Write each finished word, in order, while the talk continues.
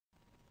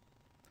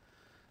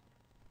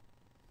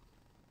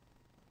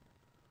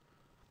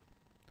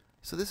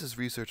So this is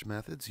Research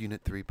Methods,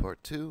 Unit 3,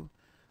 Part 2,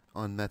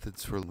 on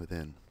methods for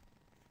within.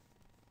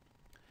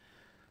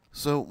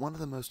 So one of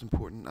the most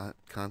important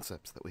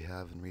concepts that we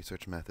have in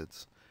research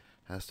methods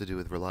has to do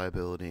with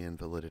reliability and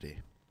validity,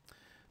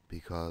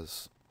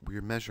 because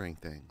we're measuring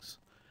things.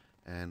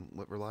 And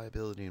what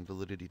reliability and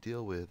validity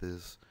deal with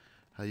is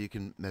how you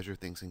can measure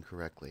things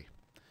incorrectly.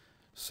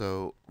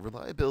 So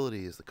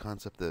reliability is the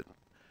concept that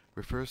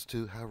refers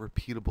to how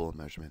repeatable a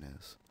measurement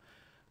is.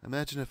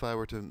 Imagine if I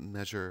were to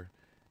measure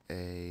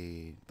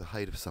the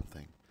height of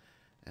something,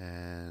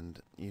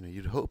 and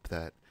you'd hope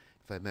that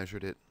if I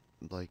measured it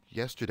like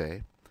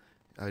yesterday,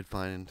 I'd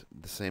find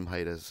the same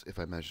height as if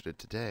I measured it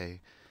today,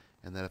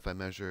 and that if I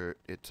measure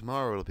it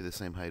tomorrow, it'll be the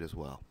same height as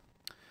well.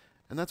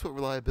 And that's what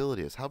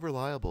reliability is. How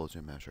reliable is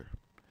your measure?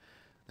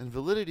 And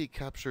validity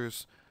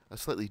captures a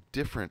slightly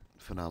different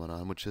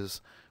phenomenon, which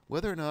is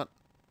whether or not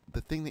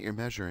the thing that you're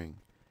measuring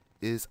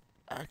is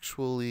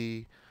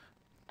actually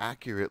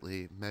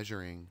accurately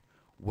measuring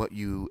what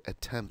you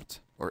attempt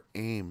or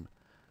aim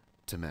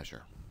to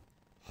measure.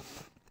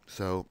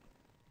 So,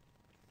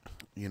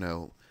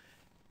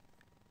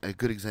 a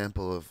good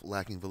example of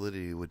lacking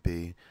validity would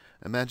be,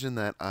 imagine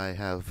that I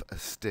have a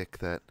stick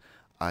that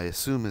I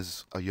assume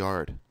is a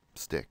yard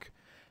stick,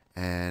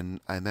 and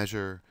I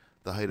measure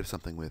the height of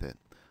something with it,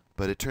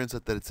 but it turns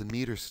out that it's a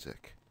meter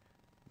stick.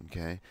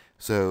 Okay,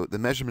 so the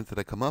measurement that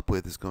I come up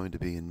with is going to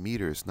be in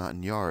meters, not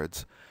in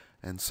yards,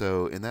 and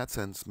so in that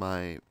sense,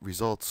 my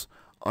results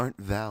aren't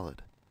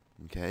valid.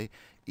 Okay,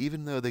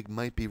 even though they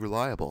might be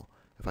reliable.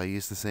 If I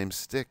use the same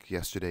stick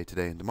yesterday,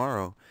 today, and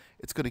tomorrow,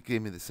 it's going to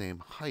give me the same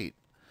height.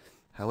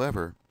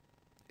 However,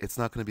 it's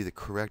not going to be the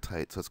correct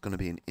height, so it's going to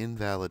be an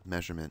invalid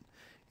measurement,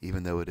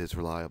 even though it is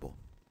reliable.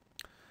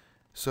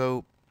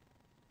 So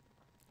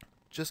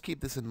just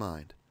keep this in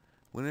mind.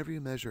 Whenever you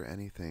measure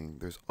anything,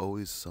 there's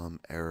always some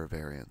error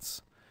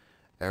variance.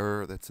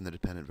 Error that's in the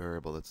dependent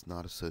variable that's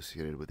not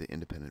associated with the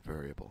independent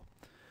variable.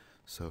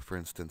 So for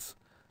instance,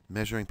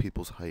 measuring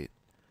people's height.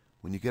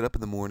 When you get up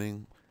in the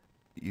morning,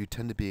 you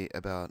tend to be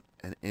about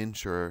an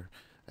inch or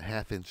a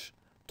half inch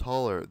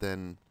taller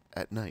than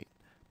at night,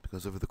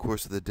 because over the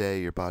course of the day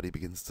your body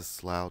begins to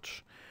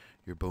slouch,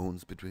 your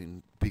bones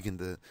begin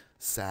to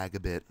sag a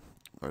bit,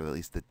 or at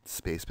least the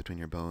space between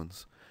your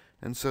bones.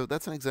 And so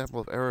that's an example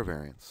of error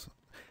variance.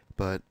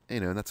 But,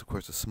 and that's of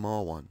course a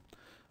small one.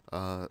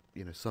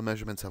 Some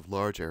measurements have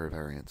large error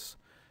variance.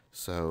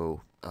 So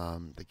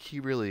the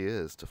key really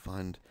is to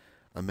find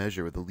a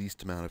measure with the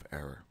least amount of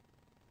error.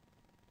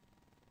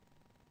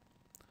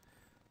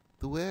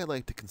 The way I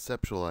like to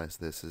conceptualize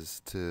this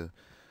is to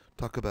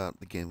talk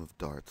about the game of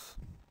darts.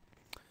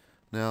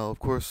 Now, of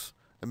course,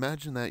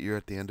 imagine that you're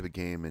at the end of a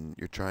game and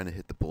you're trying to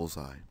hit the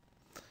bullseye.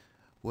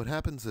 What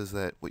happens is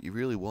that what you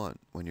really want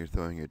when you're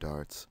throwing your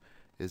darts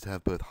is to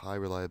have both high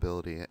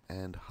reliability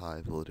and high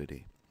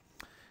validity,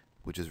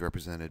 which is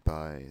represented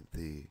by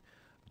the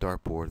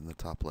dartboard in the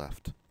top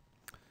left.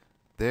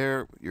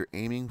 There, you're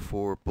aiming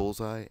for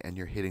bullseye and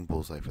you're hitting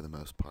bullseye for the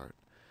most part.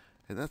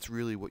 And that's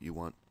really what you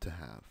want to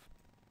have.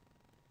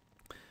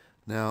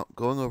 Now,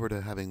 going over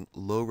to having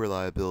low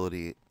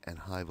reliability and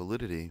high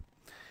validity,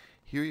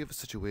 here you have a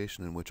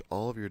situation in which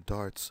all of your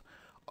darts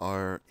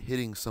are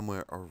hitting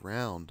somewhere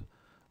around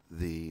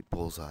the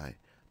bullseye,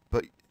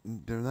 but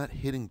they're not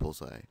hitting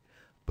bullseye.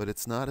 But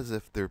it's not as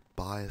if they're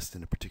biased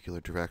in a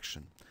particular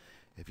direction.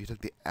 If you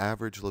took the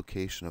average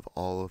location of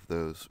all of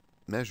those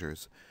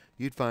measures,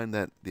 you'd find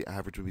that the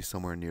average would be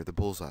somewhere near the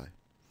bullseye.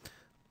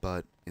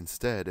 But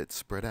instead, it's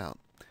spread out.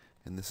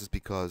 And this is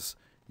because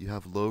you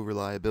have low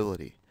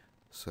reliability.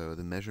 So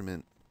the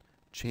measurement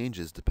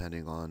changes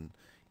depending on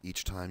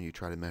each time you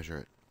try to measure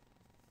it.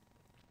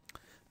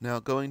 Now,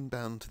 going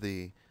down to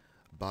the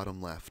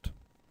bottom left,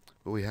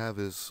 what we have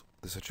is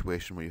the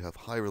situation where you have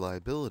high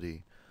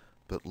reliability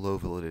but low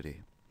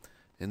validity.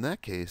 In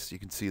that case, you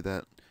can see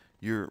that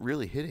you're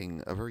really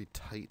hitting a very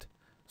tight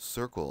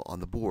circle on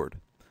the board.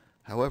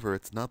 However,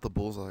 it's not the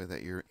bullseye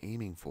that you're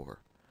aiming for.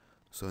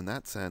 So in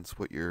that sense,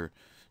 what you're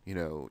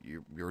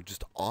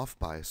just off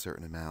by a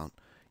certain amount,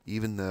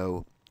 even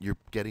though you're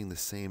getting the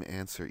same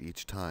answer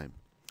each time.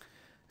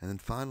 And then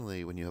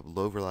finally, when you have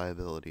low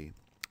reliability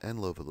and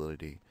low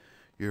validity,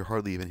 you're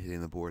hardly even hitting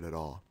the board at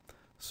all.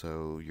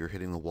 So you're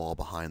hitting the wall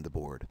behind the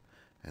board.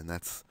 And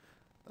that's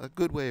a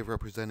good way of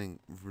representing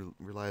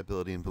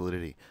reliability and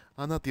validity.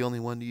 I'm not the only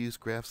one to use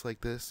graphs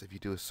like this. If you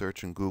do a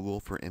search in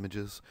Google for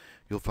images,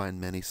 you'll find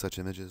many such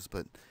images.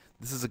 But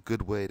this is a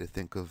good way to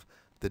think of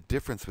the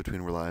difference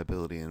between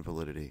reliability and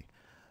validity.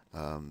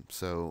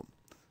 So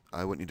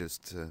I want you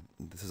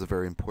this is a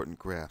very important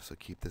graph, so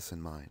keep this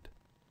in mind.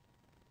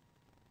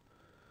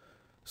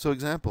 So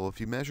example, if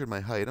you measured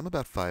my height, I'm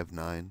about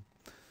 5'9".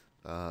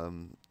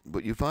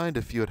 But you find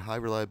if you had high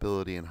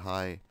reliability and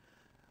high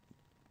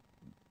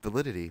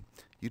validity,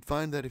 you'd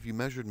find that if you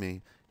measured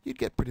me, you'd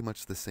get pretty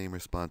much the same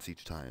response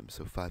each time.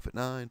 So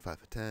 5'9",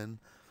 5'10",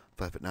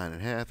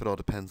 5'9½". It all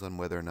depends on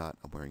whether or not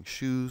I'm wearing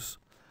shoes.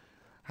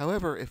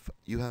 However, if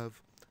you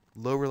have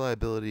low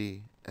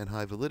reliability and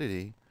high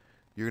validity,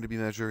 you're going to be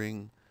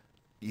measuring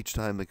each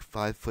time like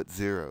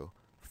 5'0",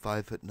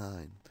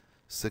 5'9".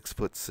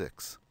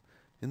 6'6".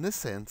 In this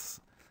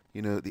sense,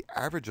 the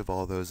average of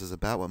all those is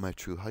about what my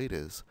true height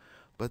is,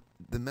 but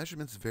the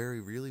measurements vary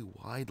really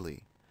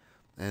widely.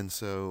 And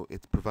so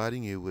it's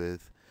providing you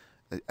with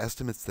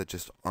estimates that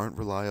just aren't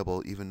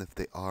reliable even if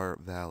they are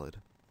valid.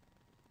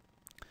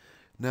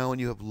 Now, when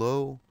you have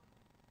low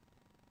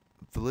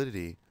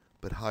validity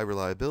but high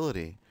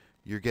reliability,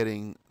 you're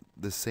getting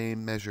the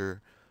same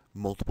measure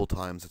multiple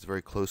times. It's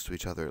very close to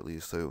each other at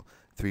least. So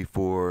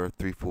 3'4",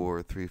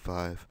 3'4",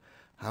 3'5".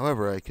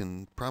 However, I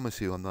can promise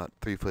you I'm not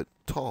 3 foot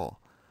tall,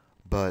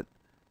 but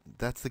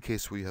that's the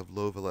case where you have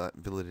low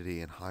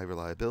validity and high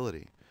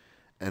reliability.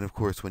 And of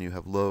course, when you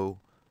have low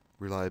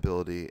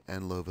reliability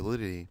and low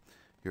validity,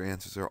 your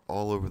answers are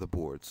all over the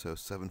board. So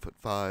 7'5",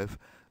 6'6",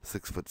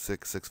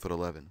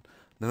 6'11".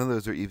 None of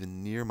those are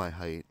even near my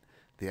height.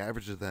 The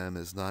average of them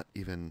is not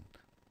even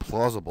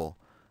plausible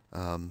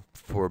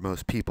for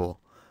most people.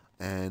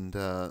 And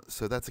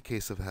so that's a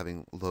case of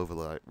having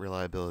low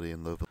reliability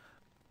and low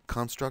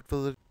construct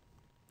validity.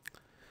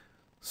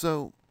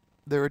 So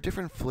there are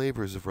different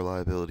flavors of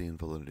reliability and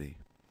validity.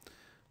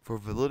 For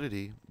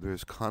validity,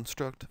 there's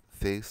construct,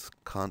 face,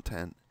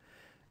 content,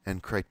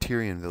 and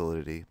criterion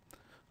validity,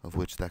 of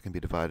which that can be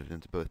divided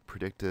into both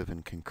predictive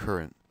and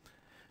concurrent.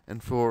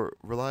 And for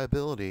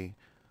reliability,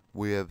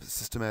 we have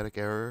systematic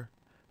error,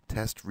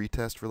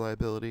 test-retest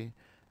reliability,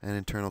 and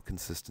internal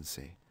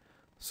consistency.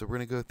 So we're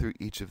going to go through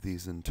each of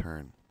these in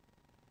turn.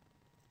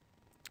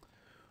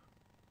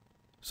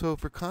 So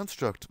for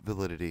construct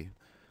validity,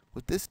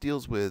 what this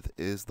deals with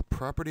is the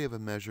property of a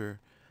measure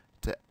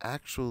to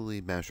actually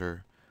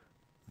measure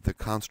the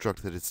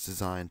construct that it's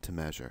designed to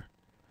measure.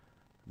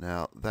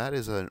 Now, that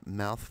is a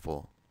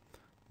mouthful,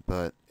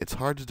 but it's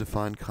hard to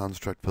define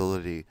construct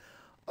validity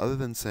other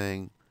than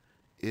saying,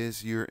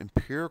 is your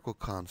empirical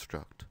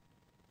construct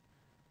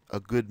a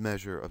good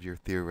measure of your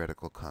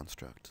theoretical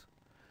construct?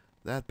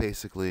 That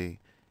basically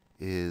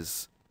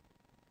is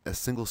a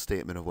single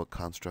statement of what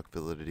construct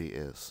validity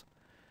is.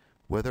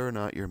 Whether or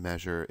not your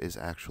measure is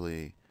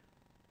actually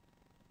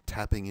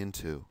tapping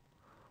into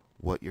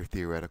what your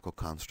theoretical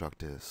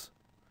construct is.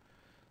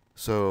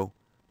 So,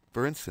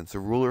 for instance, a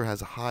ruler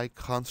has a high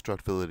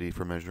construct validity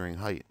for measuring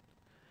height,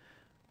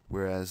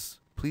 whereas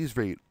please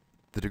rate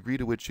the degree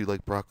to which you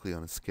like broccoli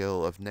on a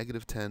scale of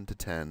 -10 to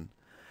 10.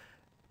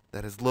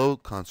 That has low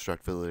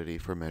construct validity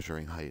for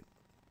measuring height.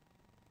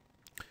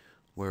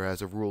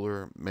 Whereas a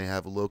ruler may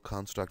have a low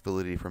construct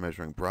validity for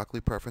measuring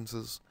broccoli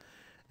preferences,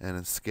 and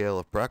a scale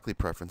of broccoli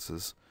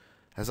preferences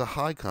has a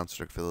high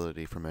construct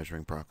validity for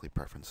measuring broccoli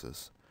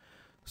preferences.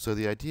 So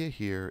the idea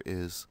here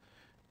is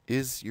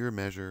your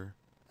measure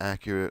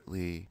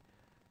accurately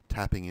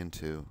tapping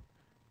into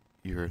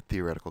your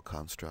theoretical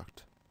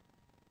construct?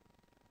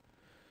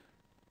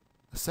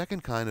 A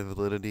second kind of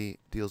validity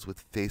deals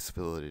with face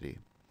validity.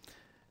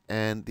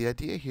 And the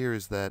idea here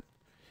is that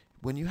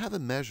when you have a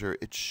measure,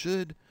 it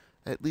should,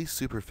 at least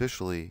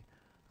superficially,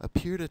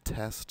 appear to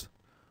test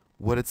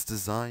what it's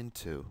designed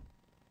to.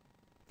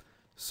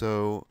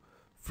 So,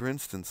 for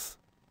instance,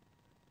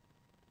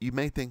 you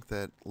may think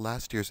that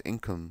last year's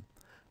income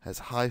has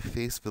high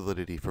face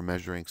validity for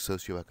measuring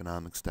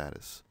socioeconomic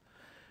status.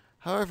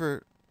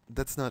 However,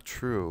 that's not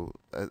true.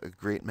 A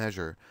great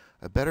measure,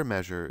 a better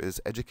measure,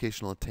 is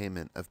educational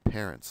attainment of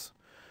parents,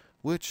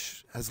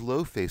 which has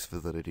low face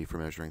validity for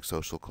measuring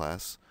social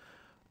class,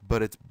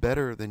 but it's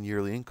better than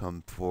yearly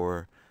income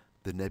for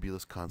the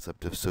nebulous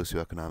concept of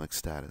socioeconomic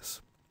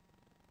status.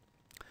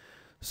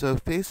 So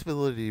face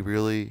validity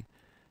really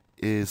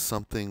is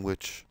something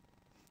which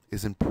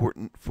is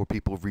important for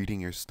people reading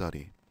your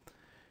study.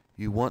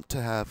 You want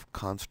to have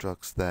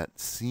constructs that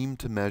seem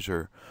to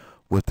measure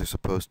what they're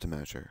supposed to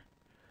measure.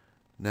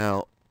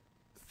 Now,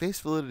 face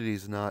validity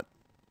is not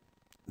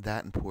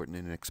that important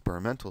in an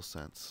experimental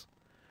sense,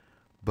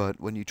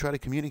 but when you try to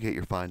communicate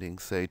your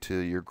findings, say to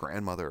your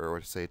grandmother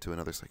or say to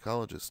another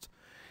psychologist,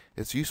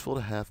 it's useful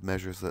to have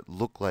measures that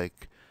look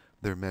like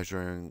they're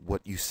measuring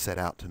what you set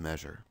out to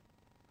measure,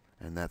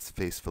 and that's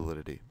face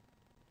validity.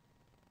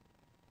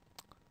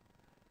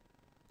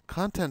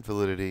 Content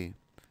validity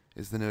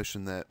is the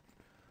notion that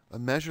a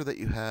measure that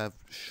you have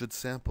should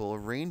sample a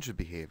range of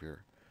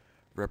behavior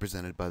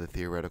represented by the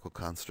theoretical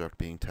construct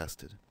being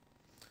tested.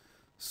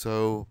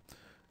 So,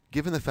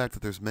 given the fact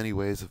that there's many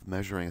ways of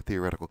measuring a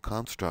theoretical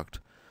construct,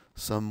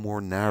 some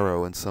more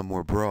narrow and some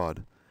more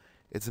broad,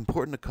 it's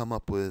important to come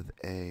up with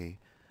a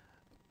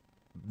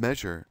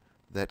measure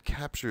that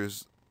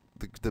captures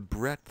the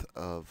breadth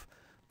of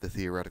the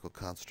theoretical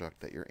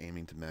construct that you're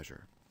aiming to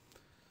measure.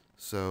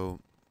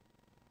 So,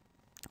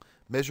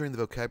 measuring the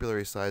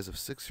vocabulary size of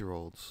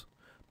 6-year-olds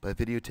by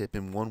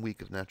videotaping 1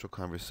 week of natural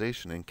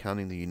conversation and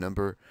counting the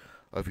number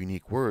of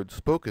unique words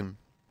spoken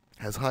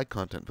has high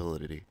content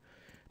validity,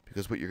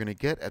 because what you're going to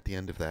get at the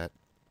end of that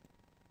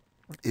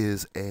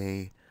is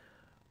a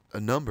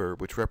number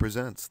which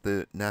represents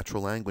the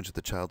natural language that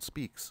the child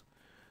speaks.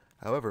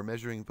 However,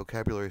 measuring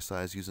vocabulary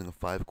size using a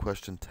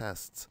 5-question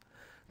test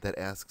that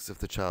asks if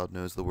the child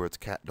knows the words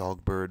cat,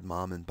 dog, bird,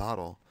 mom, and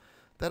bottle,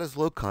 that has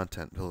low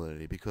content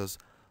validity, because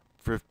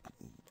for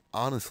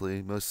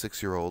honestly, most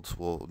 6-year-olds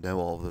will know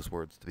all of those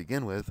words to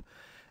begin with,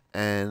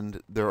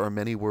 and there are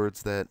many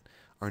words that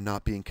are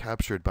not being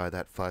captured by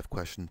that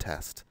 5-question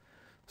test.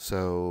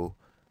 So,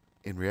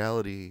 in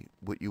reality,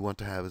 what you want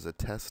to have is a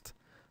test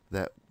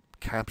that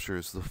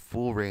captures the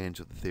full range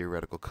of the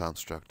theoretical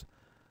construct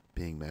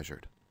being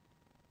measured.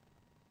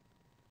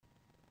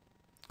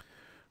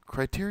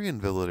 Criterion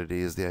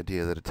validity is the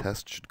idea that a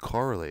test should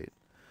correlate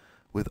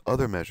with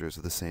other measures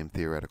of the same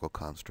theoretical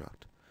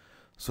construct.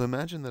 So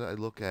imagine that I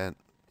look at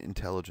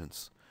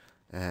intelligence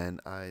and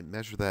I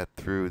measure that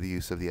through the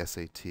use of the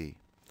SAT.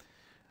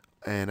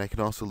 And I can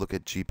also look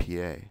at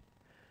GPA.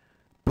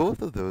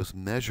 Both of those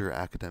measure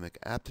academic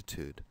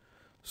aptitude.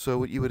 So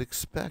what you would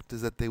expect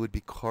is that they would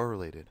be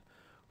correlated,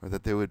 or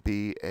that there would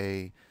be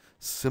a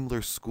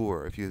similar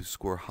score. If you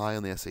score high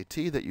on the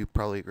SAT, that you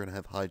probably are going to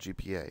have high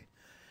GPA.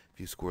 If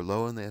you score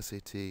low on the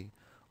SAT,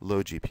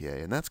 low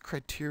GPA. And that's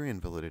criterion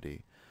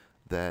validity,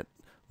 that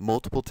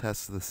multiple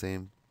tests of the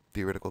same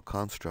theoretical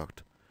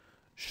construct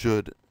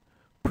should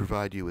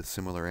provide you with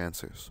similar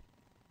answers.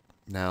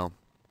 Now,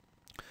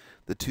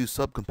 the two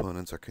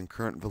subcomponents are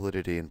concurrent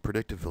validity and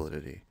predictive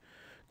validity.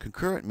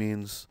 Concurrent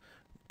means,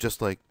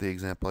 just like the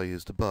example I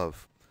used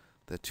above,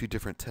 that two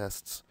different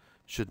tests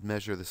should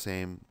measure the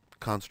same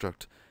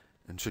construct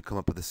and should come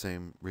up with the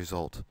same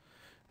result.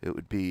 It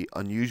would be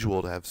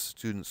unusual to have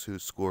students who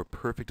score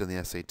perfect on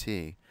the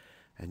SAT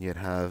and yet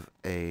have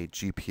a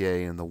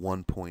GPA in the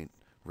 1-point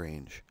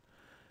range.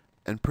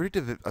 And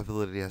predictive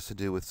validity has to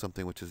do with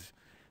something which is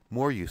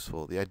more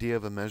useful, the idea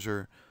of a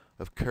measure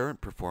of current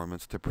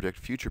performance to predict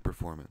future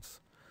performance.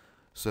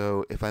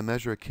 So if I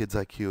measure a kid's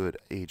IQ at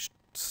age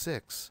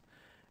 6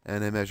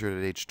 and I measure it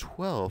at age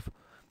 12,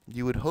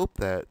 you would hope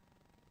that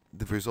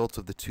the results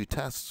of the two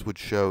tests would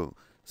show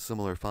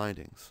similar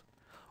findings.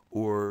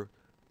 Or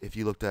if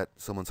you looked at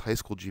someone's high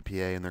school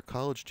GPA and their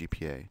college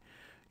GPA,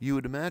 you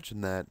would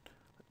imagine that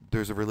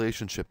there's a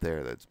relationship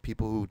there, that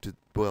people who did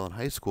well in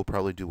high school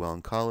probably do well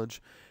in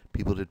college,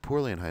 people who did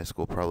poorly in high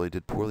school probably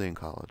did poorly in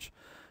college.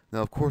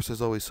 Now, of course,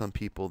 there's always some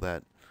people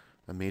that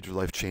a major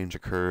life change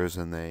occurs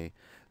and they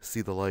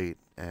see the light,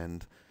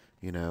 and,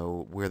 you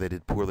know, where they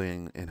did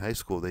poorly in high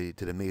school, they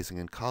did amazing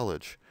in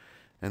college.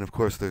 And, of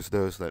course, there's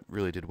those that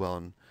really did well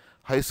in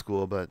high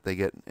school, but they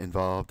get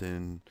involved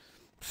in,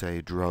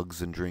 say,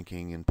 drugs and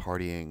drinking and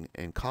partying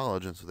in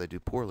college, and so they do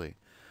poorly.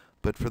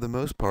 But for the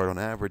most part, on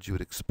average, you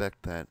would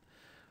expect that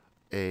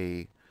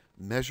a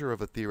measure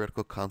of a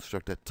theoretical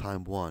construct at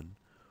time 1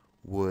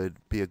 would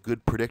be a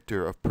good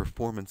predictor of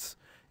performance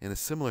in a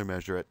similar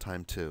measure at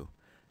time 2,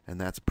 and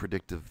that's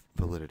predictive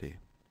validity.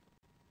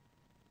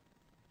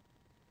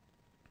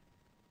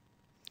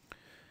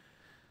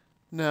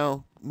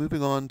 Now,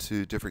 moving on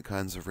to different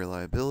kinds of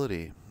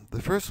reliability.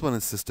 The first one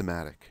is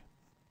systematic,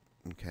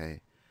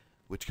 okay,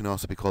 which can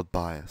also be called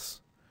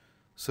bias.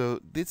 So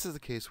this is a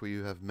case where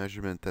you have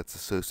measurement that's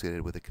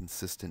associated with a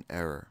consistent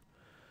error.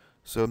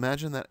 So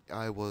imagine that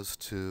I was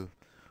to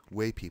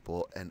weigh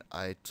people and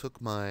I took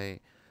my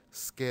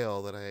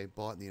scale that I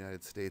bought in the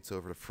United States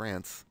over to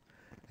France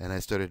and I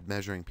started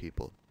measuring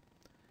people.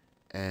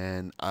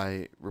 And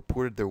I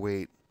reported their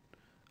weight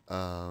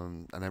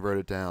and I wrote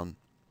it down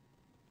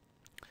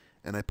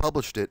and I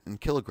published it in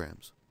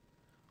kilograms.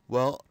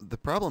 Well, the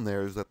problem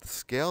there is that the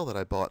scale that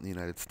I bought in the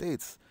United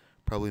States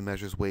probably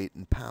measures weight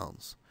in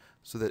pounds,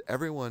 so that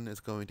everyone is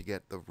going to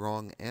get the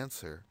wrong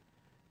answer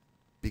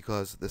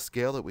because the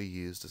scale that we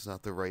used is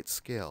not the right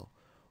scale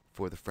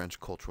for the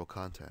French cultural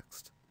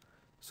context.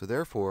 So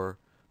therefore,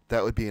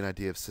 that would be an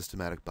idea of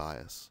systematic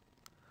bias.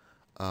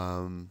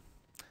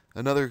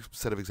 Another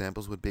set of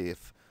examples would be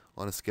if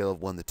on a scale of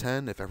 1 to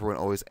 10, if everyone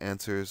always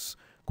answers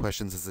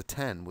questions as a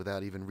 10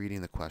 without even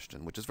reading the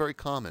question, which is very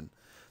common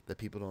that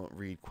people don't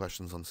read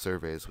questions on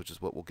surveys, which is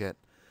what we'll get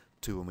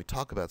to when we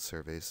talk about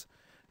surveys.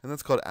 And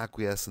that's called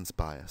acquiescence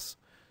bias.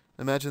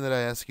 Imagine that I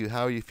ask you,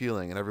 how are you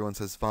feeling? And everyone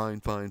says, fine,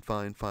 fine,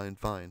 fine, fine,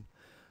 fine.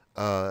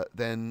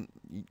 Then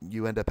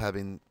you end up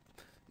having,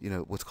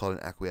 what's called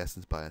an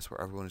acquiescence bias, where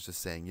everyone is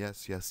just saying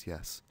yes, yes,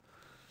 yes.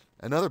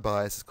 Another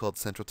bias is called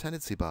central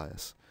tendency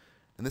bias.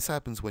 And this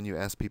happens when you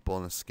ask people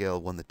on a scale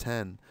of 1 to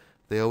 10,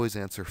 they always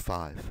answer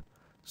 5.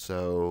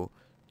 So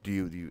do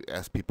you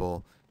ask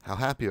people, how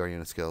happy are you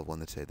on a scale of 1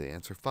 to 10? They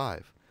answer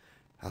 5.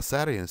 How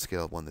sad are you on a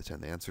scale of 1 to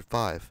 10? They answer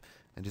 5.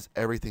 And just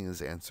everything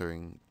is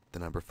answering the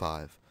number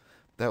 5.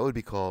 That would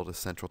be called a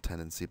central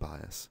tendency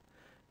bias.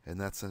 And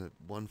that's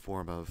one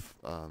form of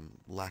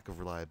lack of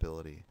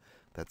reliability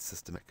that's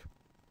systemic.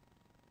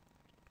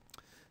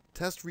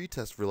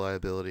 Test-retest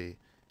reliability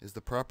is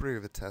the property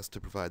of a test to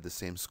provide the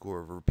same score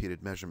of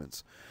repeated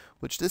measurements,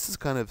 which this is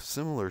kind of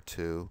similar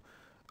to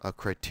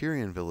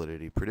criterion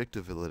validity,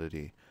 predictive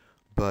validity,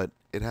 but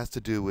it has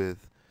to do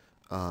with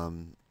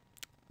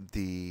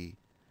the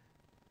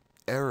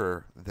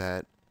error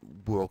that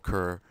will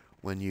occur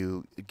when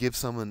you give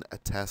someone a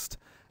test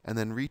and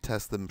then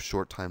retest them a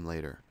short time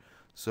later.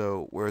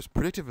 So whereas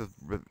predictive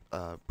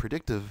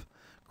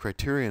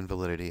criterion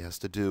validity has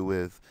to do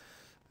with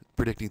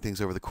predicting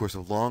things over the course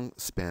of long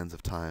spans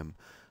of time,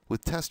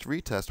 with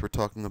test-retest we're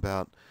talking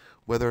about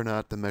whether or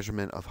not the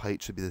measurement of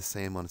height should be the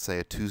same on, say,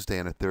 a Tuesday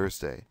and a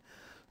Thursday,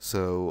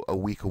 so a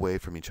week away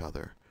from each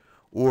other,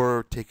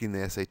 or taking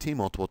the SAT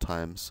multiple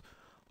times,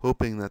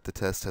 hoping that the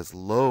test has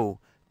low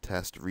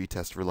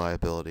retest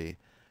reliability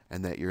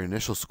and that your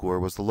initial score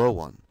was the low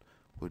one,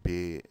 would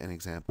be an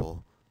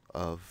example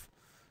of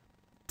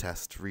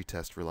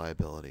retest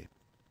reliability.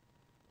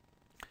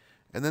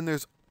 And then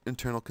there's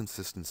internal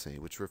consistency,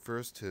 which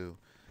refers to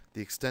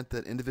the extent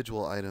that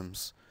individual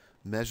items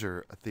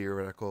measure a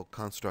theoretical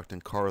construct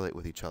and correlate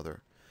with each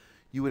other.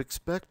 You would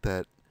expect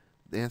that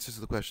the answers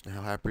to the question,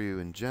 how happy are you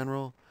in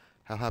general,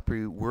 how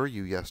happy were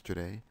you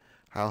yesterday,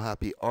 how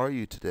happy are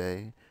you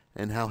today,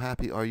 and how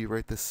happy are you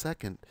right this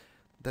second,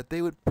 that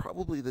they would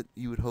probably, that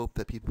you would hope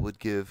that people would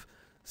give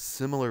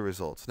similar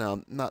results.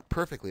 Now, not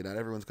perfectly, not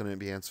everyone's going to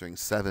be answering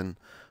 7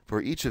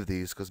 for each of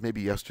these, because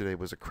maybe yesterday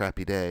was a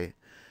crappy day,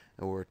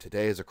 or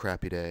today is a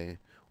crappy day,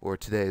 or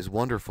today is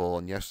wonderful,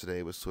 and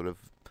yesterday was sort of,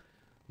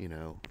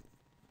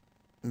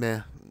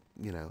 meh,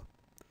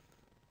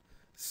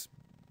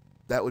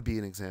 that would be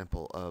an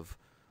example of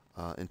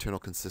internal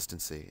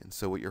consistency. And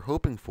so what you're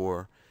hoping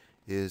for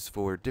is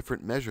for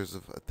different measures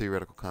of a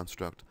theoretical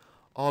construct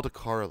all to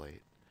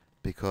correlate,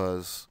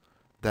 because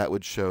that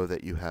would show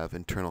that you have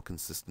internal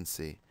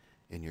consistency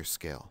in your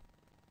scale.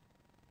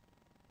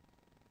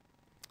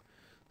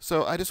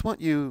 So I just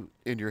want you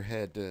in your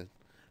head to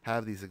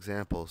have these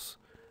examples,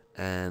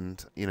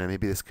 and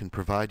maybe this can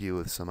provide you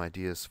with some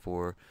ideas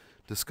for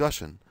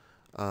discussion.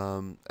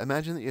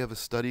 Imagine that you have a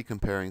study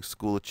comparing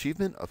school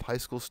achievement of high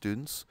school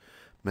students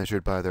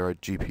measured by their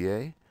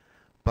GPA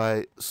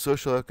by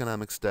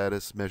socioeconomic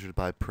status measured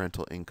by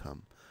parental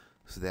income,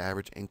 so the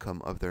average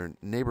income of their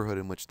neighborhood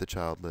in which the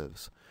child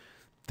lives.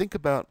 Think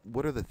about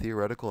what are the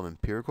theoretical and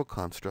empirical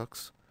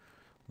constructs,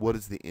 what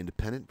is the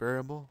independent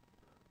variable,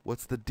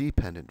 what's the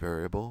dependent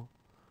variable,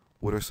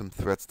 what are some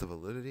threats to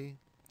validity,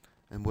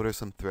 and what are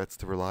some threats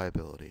to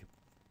reliability.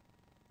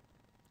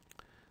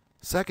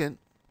 Second,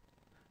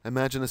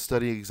 imagine a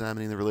study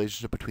examining the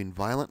relationship between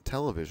violent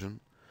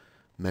television,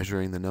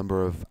 measuring the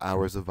number of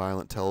hours of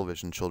violent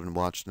television children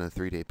watched in a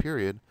 3-day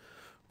period,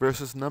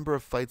 versus number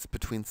of fights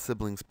between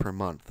siblings per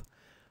month,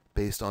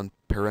 based on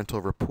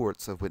parental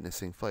reports of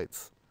witnessing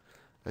fights.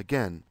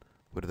 Again,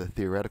 what are the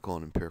theoretical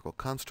and empirical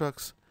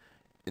constructs,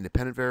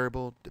 independent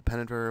variable,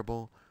 dependent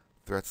variable,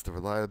 threats to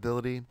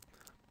reliability,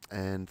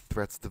 and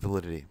threats to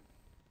validity.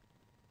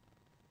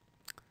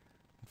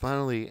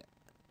 Finally,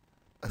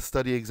 a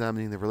study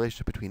examining the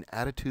relationship between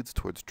attitudes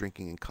towards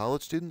drinking in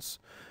college students,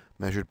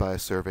 measured by a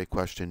survey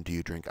question, do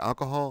you drink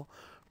alcohol,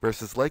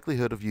 versus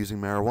likelihood of using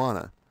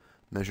marijuana,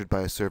 measured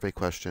by a survey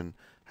question,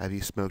 have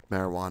you smoked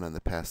marijuana in the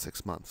past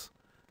 6 months.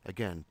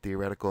 Again,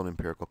 theoretical and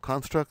empirical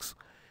constructs,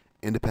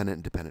 independent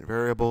and dependent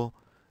variable,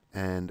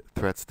 and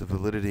threats to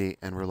validity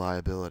and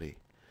reliability.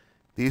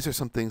 These are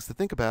some things to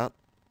think about,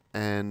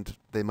 and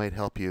they might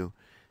help you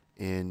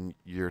in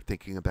your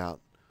thinking about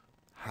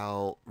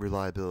how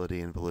reliability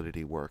and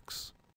validity works.